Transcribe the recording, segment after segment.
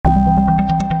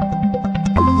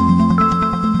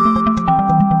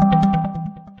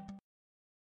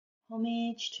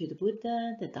homage to the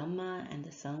Buddha, the Dhamma, and the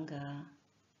Sangha.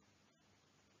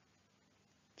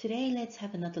 Today, let's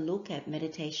have another look at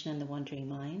meditation and the wandering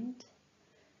mind.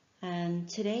 And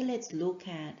today, let's look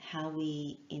at how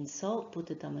we insult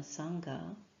Buddha, Dhamma,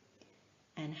 Sangha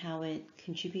and how it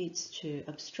contributes to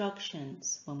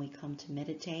obstructions when we come to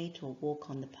meditate or walk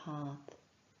on the path.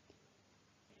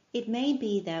 It may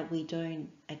be that we don't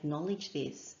acknowledge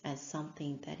this as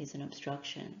something that is an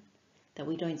obstruction, that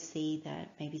we don't see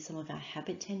that maybe some of our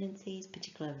habit tendencies,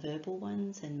 particular verbal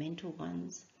ones and mental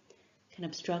ones, can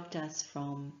obstruct us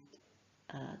from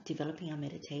developing our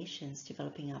meditations,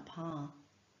 developing our path.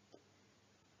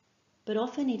 But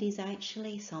often it is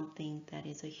actually something that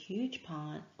is a huge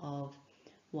part of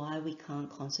why we can't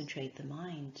concentrate the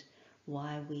mind,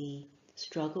 why we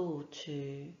struggle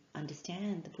to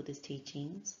understand the Buddha's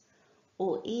teachings,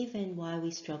 or even why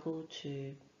we struggle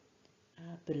to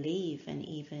believe and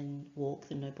even walk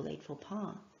the Noble Eightfold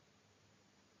Path.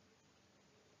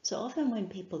 So often when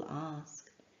people ask,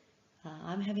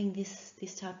 I'm having this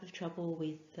type of trouble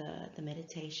with the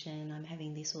meditation, I'm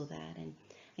having this or that,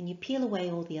 and you peel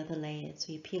away all the other layers.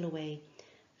 So you peel away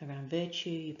around virtue,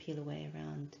 you peel away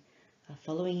around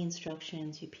following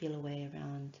instructions, you peel away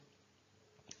around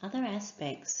other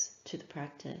aspects to the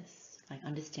practice, like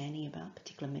understanding about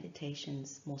particular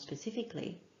meditations more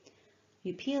specifically.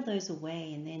 You peel those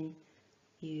away and then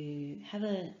you have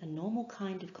a normal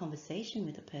kind of conversation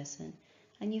with a person,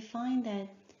 and you find that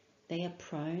they are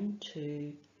prone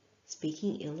to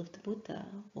speaking ill of the Buddha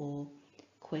or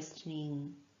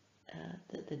questioning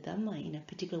the Dhamma in a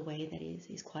particular way that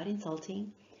is quite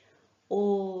insulting,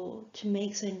 or to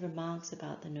make certain remarks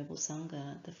about the Noble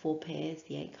Sangha, the 4 pairs,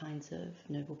 the 8 kinds of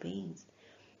noble beings,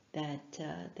 that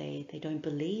they don't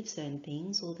believe certain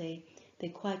things, or they're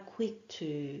quite quick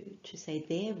to say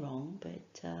they're wrong,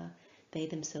 but they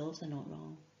themselves are not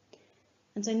wrong.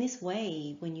 And so in this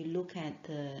way, when you look at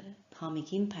the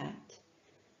karmic impact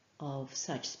of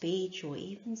such speech or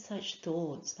even such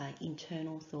thoughts, like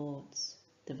internal thoughts,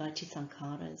 the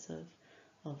vachisankharas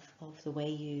of the way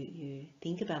you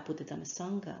think about Buddha, Dhamma,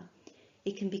 Sangha,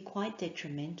 it can be quite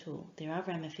detrimental. There are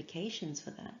ramifications for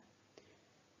that.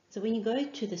 So when you go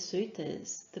to the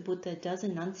suttas, the Buddha does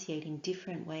enunciate in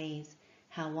different ways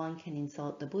how one can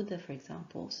insult the Buddha, for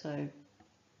example. So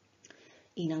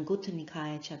in Anguttara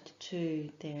Nikaya chapter 2,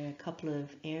 there are a couple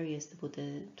of areas the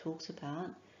Buddha talks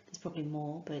about. There's probably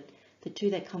more, but the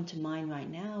 2 that come to mind right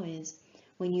now is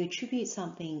when you attribute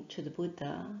something to the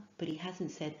Buddha, but he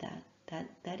hasn't said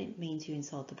that it means you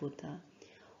insult the Buddha.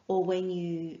 Or when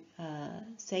you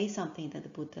say something that the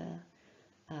Buddha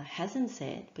hasn't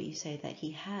said, but you say that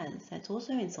he has, that's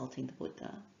also insulting the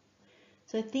Buddha.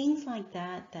 So things like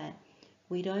that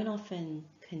we don't often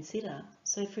consider.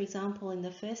 So for example, in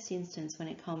the first instance, when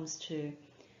it comes to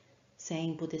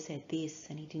saying Buddha said this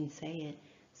and he didn't say it,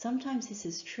 sometimes this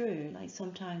is true. Like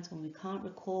sometimes when we can't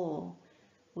recall,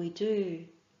 we do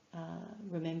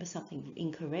remember something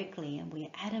incorrectly and we're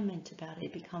adamant about it.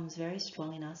 It becomes very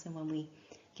strong in us, and when we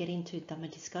get into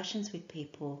Dhamma discussions with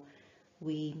people,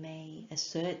 we may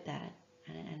assert that,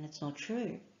 and it's not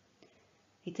true.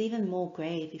 It's even more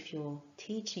grave if you're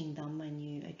teaching Dhamma and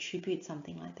you attribute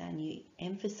something like that and you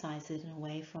emphasize it in a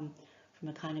way from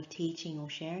a kind of teaching or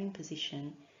sharing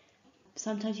position.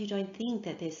 Sometimes you don't think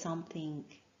that there's something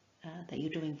that you're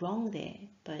doing wrong there,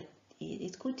 but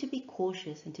it's good to be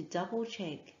cautious and to double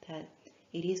check that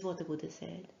it is what the Buddha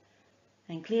said.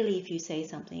 And clearly if you say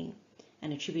something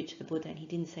and attribute to the Buddha and he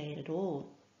didn't say it at all,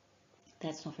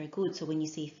 that's not very good. So when you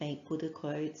see fake Buddha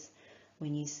quotes,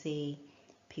 when you see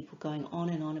people going on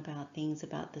and on about things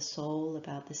about the soul,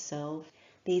 about the self,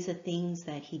 these are things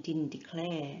that he didn't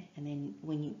declare, and then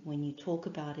when you talk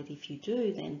about it, if you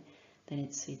do, then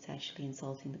it's actually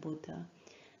insulting the Buddha.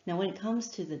 Now when it comes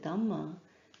to the Dhamma,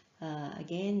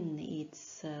 again,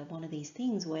 it's one of these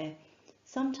things where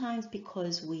sometimes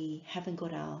because we haven't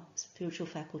got our spiritual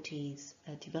faculties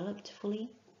developed fully,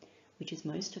 which is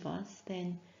most of us,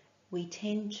 then we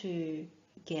tend to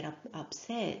get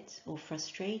upset or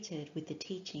frustrated with the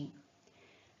teaching.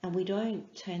 And we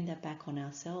don't turn that back on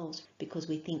ourselves because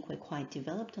we think we're quite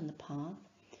developed on the path.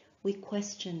 We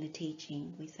question the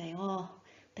teaching. We say, oh,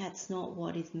 that's not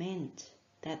what is meant.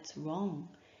 That's wrong.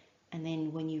 And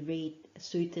then when you read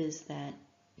suttas that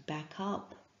back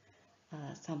up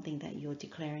something that you're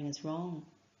declaring as wrong,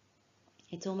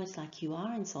 it's almost like you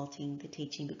are insulting the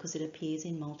teaching because it appears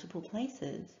in multiple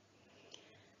places.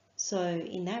 So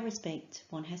in that respect,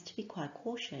 one has to be quite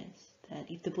cautious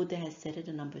that if the Buddha has said it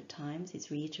a number of times,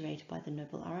 it's reiterated by the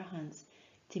Noble Arahants,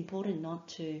 it's important not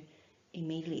to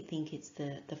immediately think it's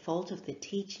the fault of the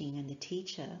teaching and the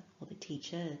teacher or the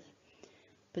teachers.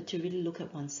 but to really look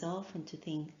at oneself and to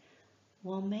think,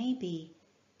 well, maybe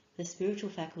the spiritual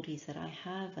faculties that I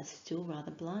have are still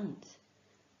rather blunt,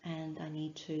 and I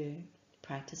need to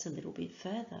practice a little bit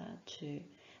further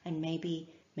and maybe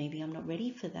I'm not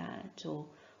ready for that, or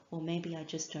maybe I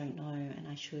just don't know, and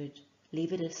I should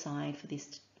leave it aside for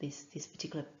this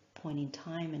particular point in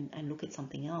time and look at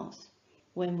something else.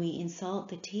 When we insult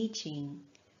the teaching,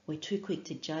 we're too quick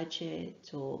to judge it,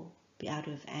 or be out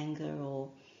of anger or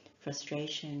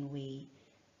frustration, we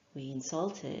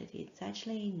insult it. It's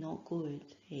actually not good.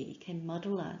 It can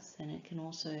muddle us, and it can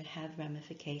also have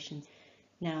ramifications.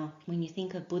 Now, when you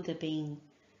think of Buddha being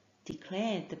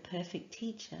declared the perfect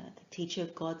teacher, the teacher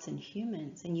of gods and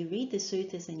humans, and you read the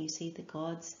suttas and you see the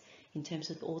gods in terms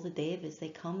of all the devas, they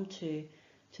come to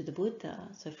the Buddha.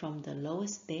 So from the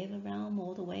lowest deva realm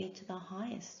all the way to the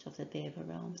highest of the deva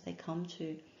realms, they come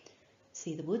to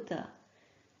see the Buddha.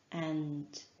 And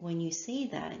when you see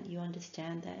that, you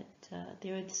understand that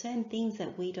there are certain things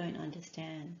that we don't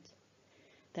understand,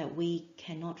 that we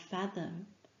cannot fathom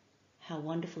how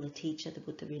wonderful a teacher the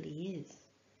Buddha really is.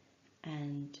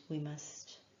 And we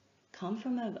must come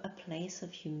from a place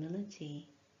of humility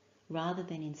rather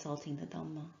than insulting the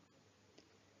Dhamma.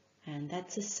 And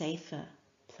that's a safer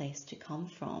place to come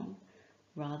from,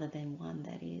 rather than one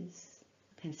that is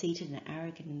conceited and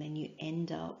arrogant, and then you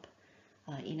end up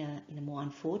in a more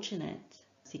unfortunate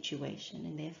situation,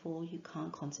 and therefore you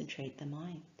can't concentrate the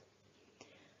mind.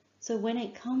 So when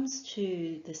it comes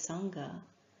to the Sangha,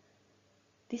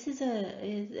 this is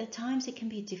at times it can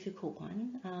be a difficult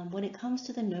one. When it comes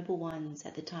to the noble ones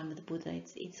at the time of the Buddha,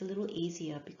 it's a little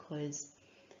easier because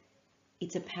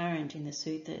it's apparent in the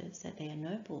suttas that they are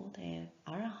noble, they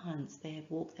are arahants, they have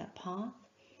walked that path.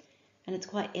 And it's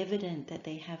quite evident that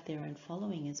they have their own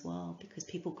following as well, because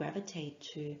people gravitate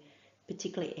to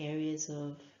particular areas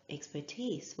of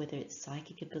expertise, whether it's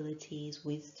psychic abilities,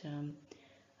 wisdom,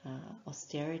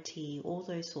 austerity, all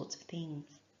those sorts of things.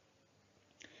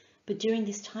 But during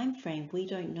this time frame, we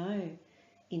don't know,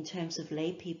 in terms of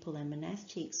lay people and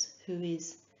monastics, who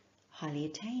is highly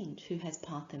attained, who has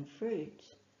path and fruit,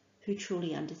 who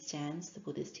truly understands the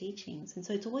Buddha's teachings. And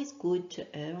so it's always good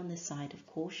to err on the side of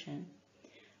caution,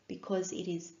 because it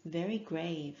is very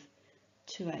grave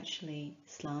to actually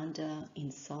slander,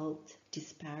 insult,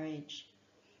 disparage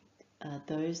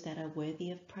those that are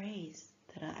worthy of praise,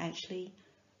 that are actually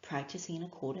practicing in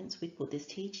accordance with Buddha's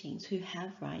teachings, who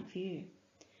have right view.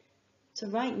 So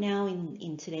right now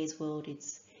in today's world,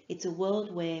 it's a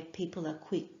world where people are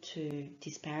quick to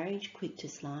disparage, quick to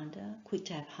slander, quick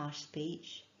to have harsh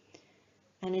speech.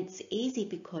 And it's easy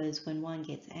because when one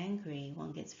gets angry,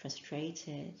 one gets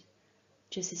frustrated,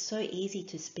 just it's so easy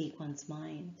to speak one's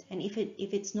mind. And if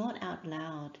it's not out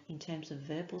loud in terms of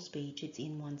verbal speech, it's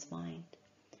in one's mind.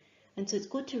 And so it's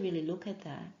good to really look at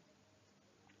that.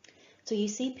 So you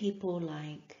see people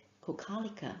like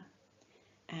Kokalika,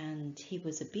 and he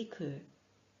was a bhikkhu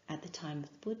at the time of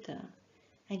the Buddha,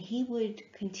 and he would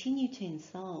continue to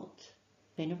insult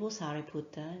Venerable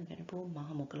Sariputta and Venerable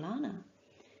Mahamoggallana.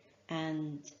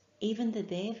 And even the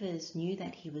devas knew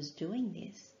that he was doing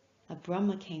this. A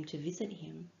Brahma came to visit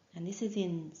him, and this is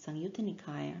in Samyutta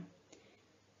Nikaya.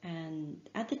 And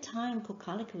at the time,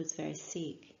 Kokalika was very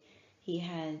sick. He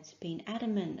had been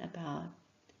adamant about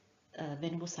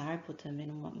Venerable Sariputta and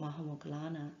Venerable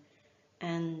Mahamoggallana,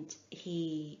 and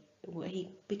he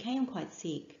became quite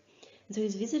sick. And so he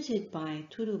was visited by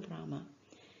Turu Brahma,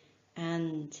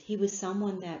 and he was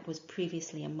someone that was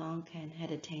previously a monk and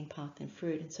had attained path and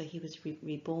fruit, and so he was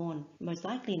reborn, most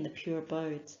likely in the pure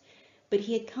abodes. But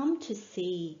he had come to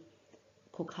see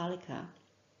Kokalika,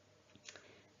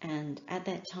 and at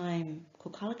that time,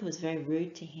 Kokalika was very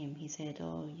rude to him. He said,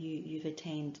 "Oh, you've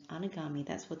attained Anagami,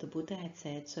 that's what the Buddha had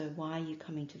said, so why are you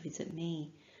coming to visit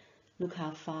me? Look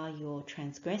how far you're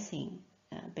transgressing,"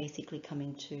 basically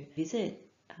coming to visit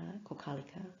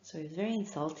Kokalika. So it was very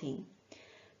insulting.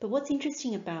 But what's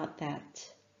interesting about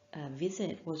that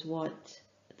visit was what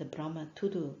the Brahma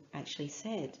Tudu actually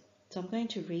said. So I'm going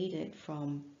to read it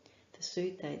from the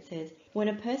sutta. It says, "When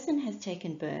a person has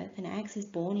taken birth, an axe is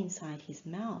born inside his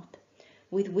mouth,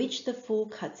 with which the fool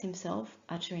cuts himself,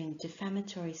 uttering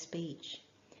defamatory speech.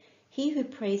 He who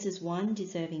praises one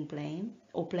deserving blame,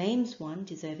 or blames one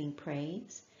deserving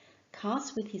praise,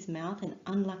 casts with his mouth an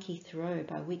unlucky throw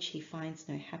by which he finds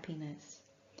no happiness.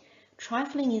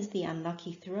 Trifling is the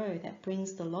unlucky throw that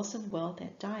brings the loss of wealth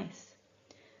at dice.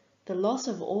 The loss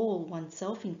of all,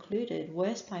 oneself included,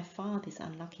 worse by far this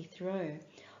unlucky throw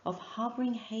of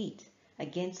harbouring hate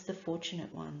against the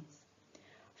fortunate ones.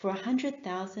 For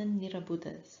 100,000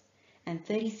 Nirabuddhas, and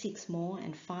 36 more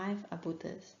and 5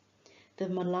 Abuddhas, the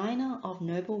maligner of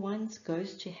noble ones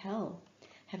goes to hell,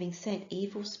 having set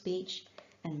evil speech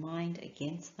and mind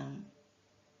against them.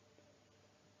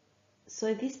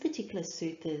 So this particular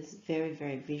sutta is very,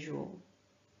 very visual.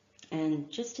 And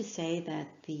just to say that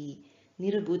the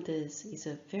Niruddhas is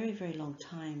a very, very long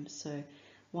time. So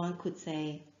one could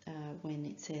say when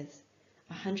it says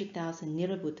 100,000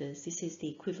 Niruddhas, this is the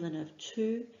equivalent of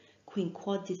 2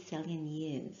 quinquadecillion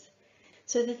years.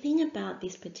 So the thing about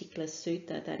this particular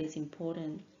sutta that is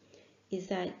important is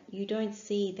that you don't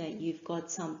see that you've got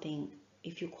something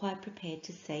if you're quite prepared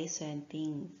to say certain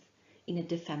things in a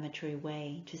defamatory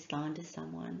way, to slander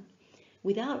someone,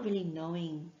 without really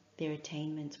knowing their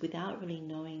attainments, without really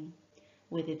knowing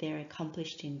whether they're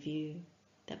accomplished in view.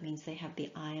 That means they have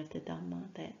the eye of the Dhamma,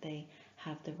 that they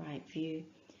have the right view.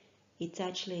 It's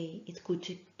good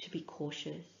to be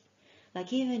cautious.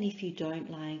 Like even if you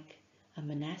don't like a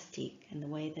monastic and the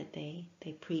way that they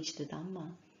preach the Dhamma,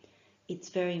 it's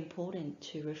very important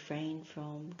to refrain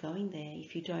from going there.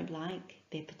 If you don't like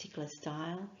their particular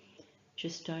style,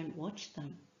 just don't watch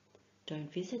them,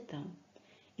 don't visit them.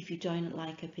 If you don't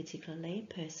like a particular lay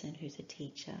person who's a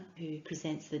teacher, who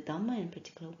presents the Dhamma in a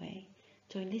particular way,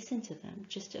 don't listen to them,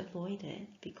 just avoid it.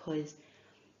 Because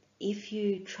if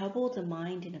you trouble the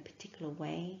mind in a particular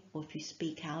way, or if you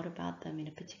speak out about them in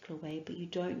a particular way, but you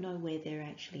don't know where they're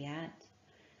actually at,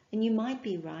 and you might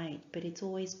be right, but it's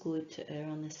always good to err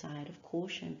on the side of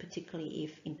caution, particularly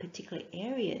if in particular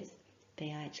areas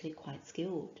they are actually quite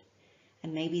skilled.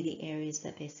 And maybe the areas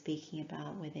that they're speaking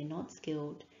about where they're not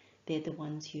skilled, they're the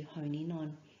ones you hone in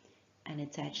on. And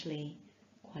it's actually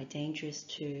quite dangerous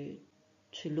to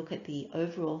look at the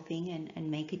overall thing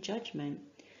and make a judgment.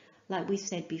 Like we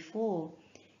said before,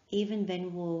 even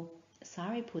Venerable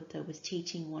Sariputta was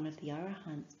teaching one of the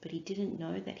Arahants, but he didn't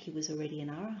know that he was already an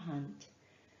Arahant.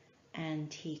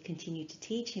 And he continued to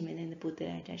teach him, and then the Buddha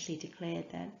had actually declared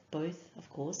that both, of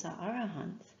course, are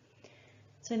Arahants.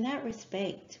 So in that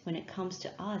respect, when it comes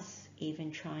to us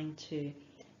even trying to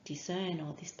discern,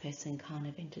 oh, this person can't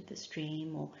have entered the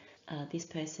stream, or this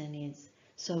person is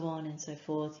so on and so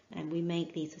forth, and we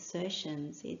make these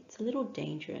assertions, it's a little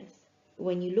dangerous.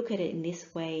 When you look at it in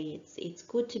this way, it's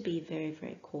good to be very,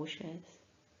 very cautious.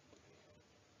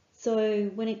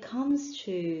 So when it comes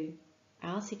to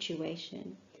our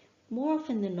situation, more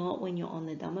often than not, when you're on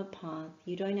the Dhamma path,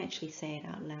 you don't actually say it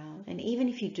out loud. And even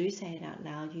if you do say it out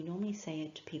loud, you normally say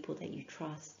it to people that you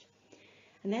trust.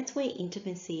 And that's where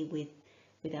intimacy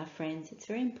with our friends, it's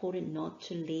very important not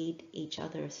to lead each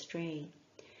other astray.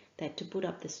 That to put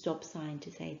up the stop sign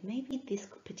to say, maybe this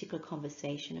particular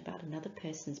conversation about another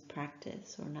person's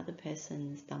practice or another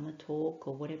person's Dhamma talk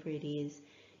or whatever it is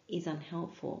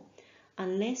unhelpful,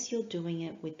 unless you're doing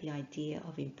it with the idea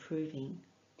of improving.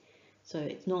 So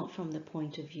it's not from the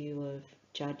point of view of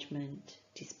judgment,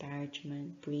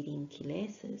 disparagement, breeding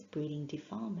kilesas, breeding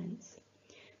defilements.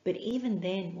 But even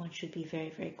then, one should be very,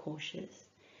 very cautious.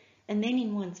 And then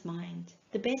in one's mind,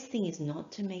 the best thing is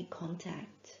not to make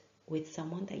contact with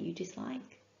someone that you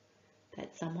dislike.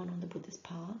 That's someone on the Buddha's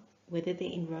path, whether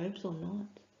they're in robes or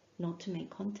not to make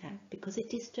contact, because it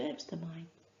disturbs the mind.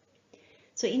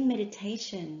 So in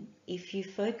meditation, if you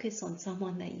focus on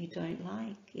someone that you don't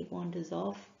like, it wanders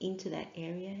off into that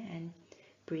area and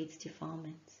breeds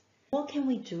defilements. What can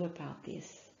we do about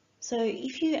this? So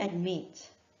if you admit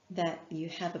that you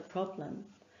have a problem,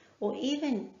 or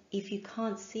even if you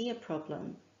can't see a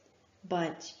problem,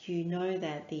 but you know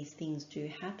that these things do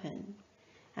happen,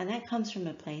 and that comes from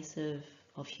a place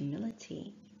of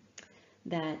humility,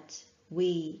 that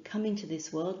we come into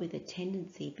this world with a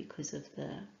tendency, because of the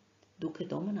dukkha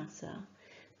domanassa,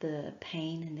 the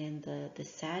pain and then the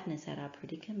sadness at our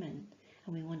predicament,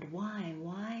 and we wonder why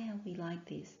are we like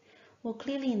this? Well,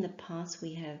 clearly in the past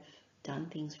we have done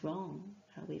things wrong.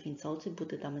 We've insulted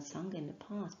Buddha, Dhamma, Sangha in the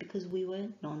past because we were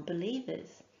non-believers,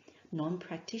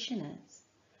 non-practitioners,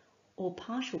 or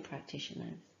partial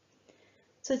practitioners.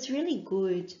 So it's really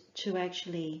good to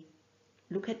actually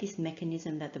look at this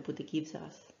mechanism that the Buddha gives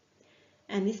us.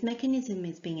 And this mechanism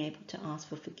is being able to ask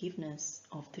for forgiveness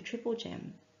of the triple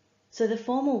gem. So the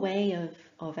formal way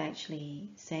of actually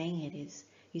saying it is,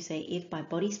 you say, if by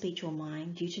body, speech or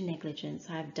mind, due to negligence,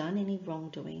 I have done any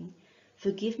wrongdoing,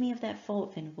 forgive me of that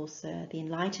fault, Venerable Sir, the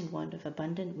enlightened one of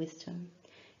abundant wisdom.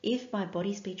 If by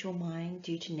body, speech or mind,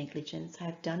 due to negligence, I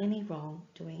have done any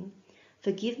wrongdoing,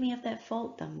 forgive me of that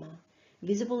fault, Dhamma,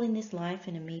 visible in this life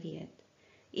and immediate.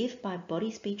 If by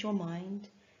body, speech or mind,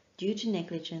 due to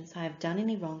negligence, I have done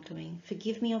any wrongdoing,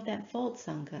 forgive me of that fault,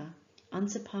 Sangha,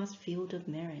 unsurpassed field of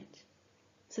merit.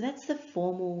 So that's the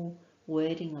formal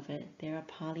wording of it. There are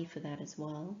Pali for that as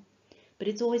well. But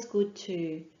it's always good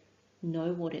to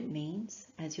know what it means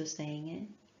as you're saying it.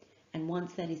 And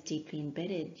once that is deeply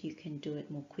embedded, you can do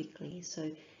it more quickly.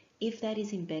 So if that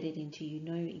is embedded into you,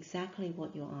 know exactly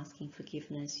what you're asking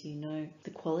forgiveness, you know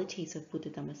the qualities of Buddha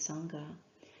Dhamma Sangha,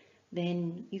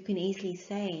 then you can easily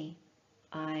say,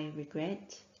 I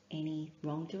regret any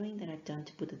wrongdoing that I've done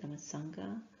to Buddha Dhamma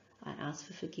Sangha. I ask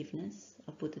for forgiveness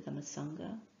of Buddha Dhamma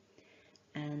Sangha.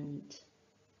 And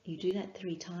you do that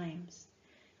 3 times.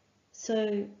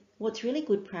 So what's really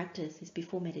good practice is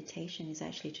before meditation is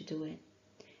actually to do it.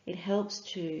 It helps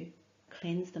to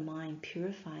cleanse the mind,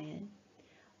 purify it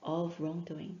of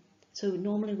wrongdoing. So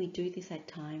normally we do this at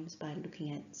times by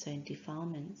looking at certain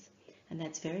defilements, and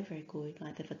that's very, very good,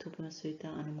 like the Vatupama Sutta,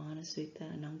 Anumana Sutta,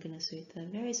 Anangana Sutta,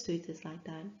 various suttas like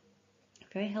that.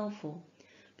 Very helpful,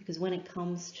 because when it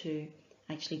comes to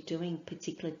actually doing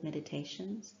particular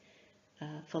meditations,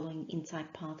 following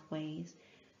insight pathways,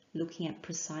 looking at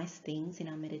precise things in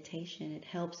our meditation, it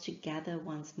helps to gather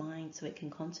one's mind so it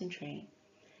can concentrate.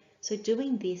 So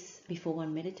doing this before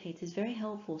one meditates is very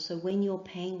helpful. So when you're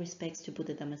paying respects to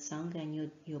Buddha Dhamma Sangha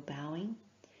and you're bowing,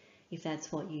 if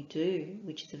that's what you do,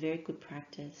 which is a very good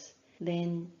practice,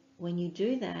 then when you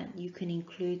do that, you can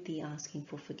include the asking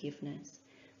for forgiveness.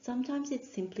 Sometimes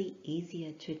it's simply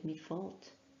easier to admit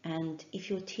fault. And if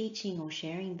you're teaching or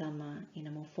sharing Dhamma in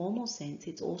a more formal sense,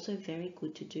 it's also very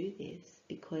good to do this,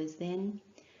 because then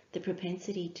the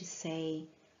propensity to say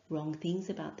wrong things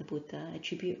about the Buddha,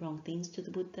 attribute wrong things to the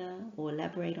Buddha, or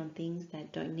elaborate on things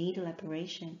that don't need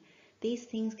elaboration, these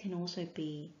things can also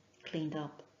be cleaned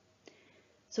up.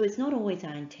 So it's not always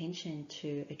our intention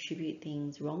to attribute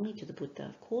things wrongly to the Buddha,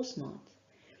 of course not,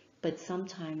 but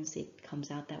sometimes it comes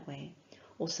out that way.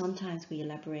 Or sometimes we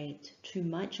elaborate too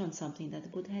much on something that the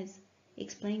Buddha has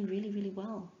explained really, really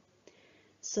well.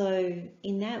 So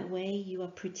in that way, you are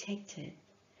protected.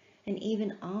 And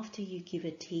even after you give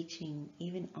a teaching,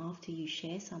 even after you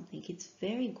share something, it's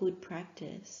very good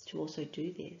practice to also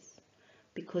do this,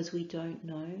 because we don't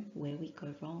know where we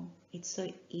go wrong. It's so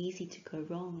easy to go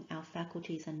wrong. Our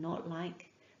faculties are not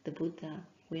like the Buddha.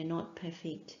 We are not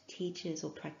perfect teachers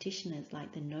or practitioners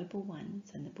like the noble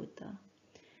ones and the Buddha.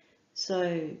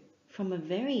 So from a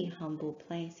very humble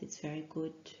place, it's very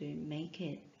good to make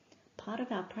it part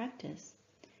of our practice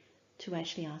to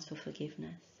actually ask for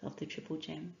forgiveness of the Triple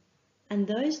Gem. And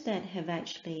those that have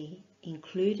actually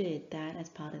included that as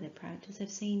part of their practice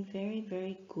have seen very,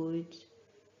 very good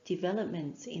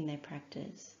developments in their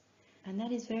practice. And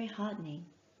that is very heartening.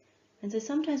 And so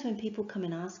sometimes when people come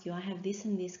and ask you, I have this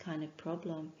and this kind of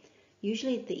problem,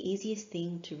 usually the easiest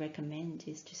thing to recommend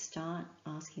is to start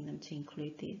asking them to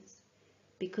include this.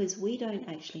 Because we don't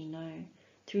actually know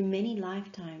through many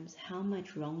lifetimes how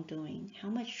much wrongdoing, how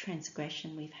much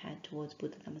transgression we've had towards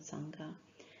Buddha Dhamma Sangha.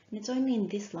 And it's only in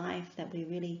this life that we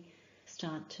really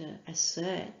start to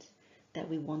assert that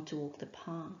we want to walk the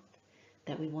path,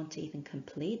 that we want to even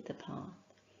complete the path.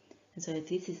 And so if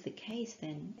this is the case,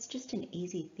 then it's just an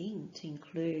easy thing to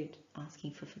include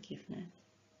asking for forgiveness.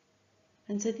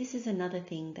 And so this is another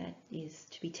thing that is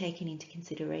to be taken into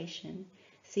consideration.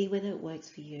 See whether it works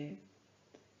for you.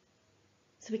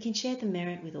 So we can share the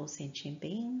merit with all sentient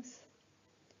beings.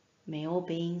 May all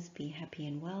beings be happy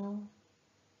and well.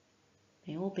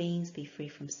 May all beings be free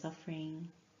from suffering.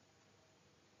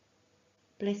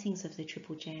 Blessings of the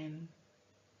Triple Gem.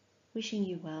 Wishing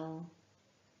you well.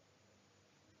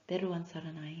 Teruan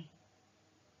Saranai.